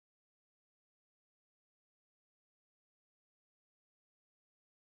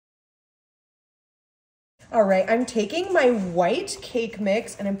All right, I'm taking my white cake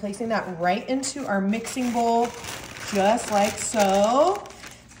mix and I'm placing that right into our mixing bowl, just like so.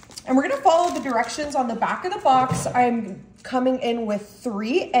 And we're gonna follow the directions on the back of the box. I'm coming in with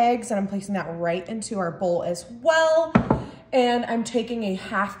 3 eggs and I'm placing that right into our bowl as well. And I'm taking a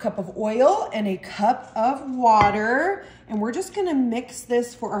 ½ cup of oil and a cup of water. And we're just gonna mix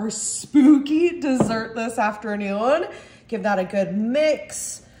this for our spooky dessert this afternoon. Give that a good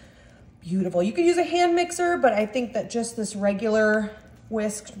mix. Beautiful. You could use a hand mixer, but I think that just this regular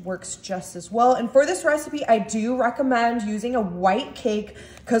whisk works just as well. And for this recipe, I do recommend using a white cake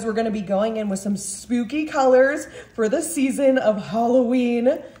because we're gonna be going in with some spooky colors for the season of Halloween.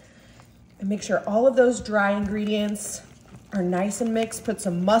 And make sure all of those dry ingredients are nice and mixed. Put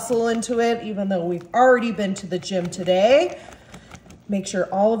some muscle into it, even though we've already been to the gym today. Make sure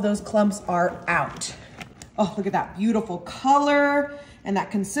all of those clumps are out. Oh, look at that beautiful color. And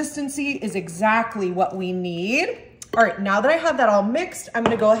that consistency is exactly what we need. All right, now that I have that all mixed, I'm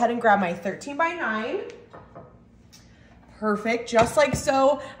gonna go ahead and grab my 13 by 9. Perfect, just like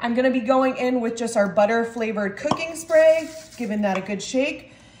so. I'm gonna be going in with just our butter flavored cooking spray, giving that a good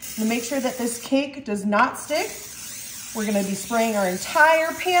shake. And make sure that this cake does not stick. We're gonna be spraying our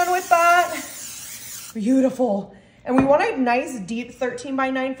entire pan with that. Beautiful. And we want a nice deep 13 by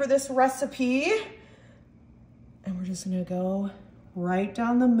 9 for this recipe. And we're just gonna go right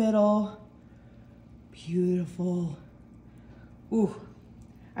down the middle. Beautiful. Ooh,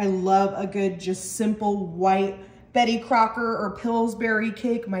 I love a good, just simple white Betty Crocker or Pillsbury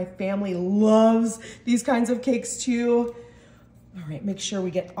cake. My family loves these kinds of cakes too. All right, make sure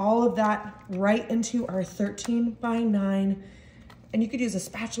we get all of that right into our 13 by 9. And you could use a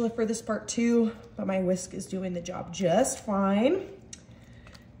spatula for this part too, but my whisk is doing the job just fine.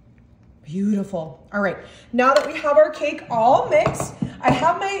 Beautiful. All right, now that we have our cake all mixed, I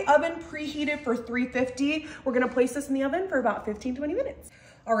have my oven preheated for 350. We're gonna place this in the oven for about 15-20 minutes.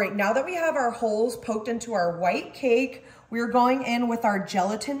 All right, now that we have our holes poked into our white cake, we're going in with our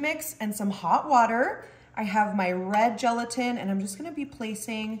gelatin mix and some hot water. I have my red gelatin and I'm just gonna be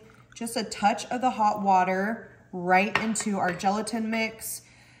placing just a touch of the hot water right into our gelatin mix.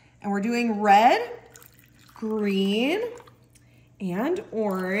 And we're doing red, green, and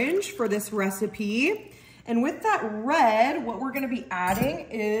orange for this recipe. And with that red, what we're gonna be adding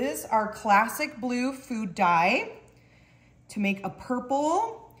is our classic blue food dye to make a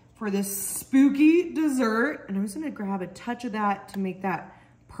purple for this spooky dessert. And I'm just gonna grab a touch of that to make that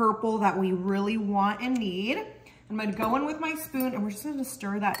purple that we really want and need. I'm gonna go in with my spoon and we're just gonna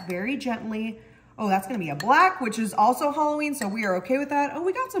stir that very gently. Oh, that's gonna be a black, which is also Halloween, so we are okay with that. Oh,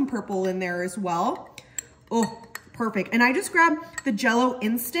 we got some purple in there as well. Oh, perfect. And I just grabbed the Jell-O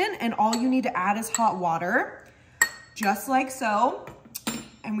Instant and all you need to add is hot water, just like so.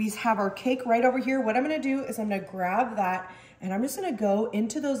 And we have our cake right over here. What I'm gonna do is I'm gonna grab that and I'm just gonna go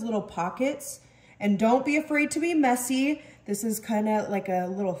into those little pockets, and don't be afraid to be messy. This is kind of like a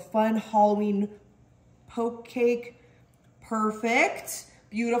little fun Halloween poke cake. Perfect,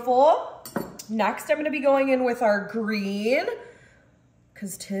 beautiful. Next, I'm gonna be going in with our green,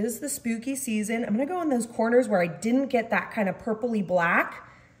 because 'tis the spooky season. I'm gonna go in those corners where I didn't get that kind of purpley black,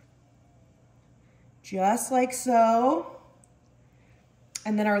 just like so.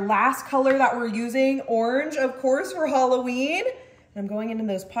 And then our last color that we're using, orange, of course, for Halloween. And I'm going into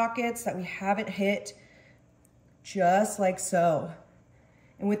those pockets that we haven't hit, just like so.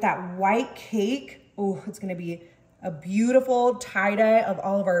 And with that white cake, oh, it's gonna be a beautiful tie-dye of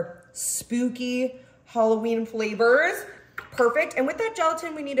all of our spooky Halloween flavors. Perfect. And with that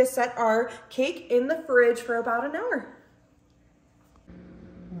gelatin, we need to set our cake in the fridge for about an hour.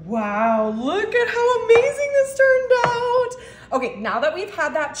 Wow, look at how amazing this turned out. Okay, now that we've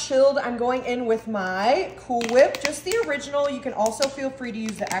had that chilled, I'm going in with my Cool Whip, just the original. You can also feel free to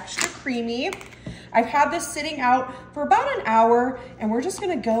use the extra creamy. I've had this sitting out for about an hour, and we're just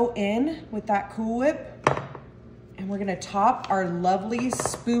gonna go in with that Cool Whip, and we're gonna top our lovely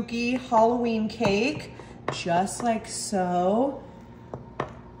spooky Halloween cake, just like so.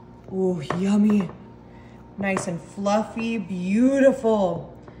 Ooh, yummy. Nice and fluffy,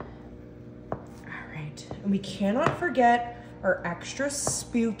 beautiful. All right, and we cannot forget our extra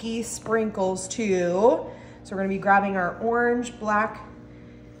spooky sprinkles too. So we're gonna be grabbing our orange, black,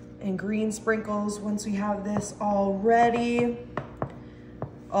 and green sprinkles once we have this all ready.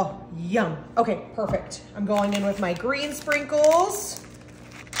 Oh, yum. Okay, perfect. I'm going in with my green sprinkles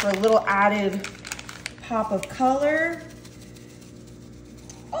for a little added pop of color.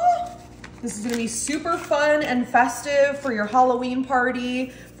 Oh, this is gonna be super fun and festive for your Halloween party,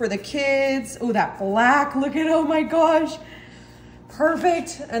 for the kids. Oh, that black, look at, oh my gosh.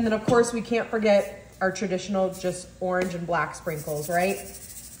 Perfect. And then of course we can't forget our traditional just orange and black sprinkles, right?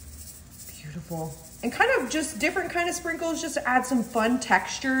 Beautiful. And kind of just different kind of sprinkles just to add some fun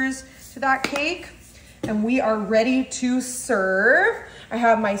textures to that cake. And we are ready to serve. I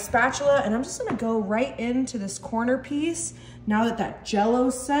have my spatula and I'm just gonna go right into this corner piece now that that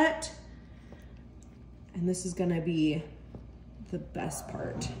Jell-O's set. And this is gonna be the best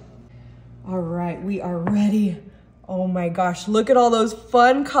part. All right, we are ready. Oh my gosh, look at all those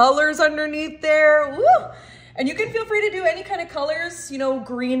fun colors underneath there. Woo! And you can feel free to do any kind of colors, you know,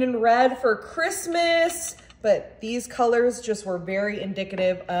 green and red for Christmas, but these colors just were very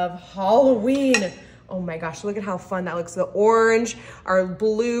indicative of Halloween. Oh my gosh, look at how fun that looks. The orange, our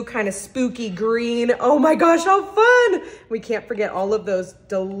blue kind of spooky green. Oh my gosh, how fun. We can't forget all of those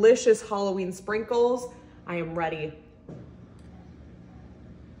delicious Halloween sprinkles. I am ready.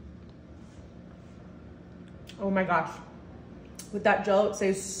 Oh my gosh. With that Jell-O, it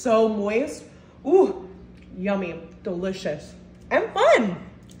stays so moist. Ooh, yummy, delicious, and fun.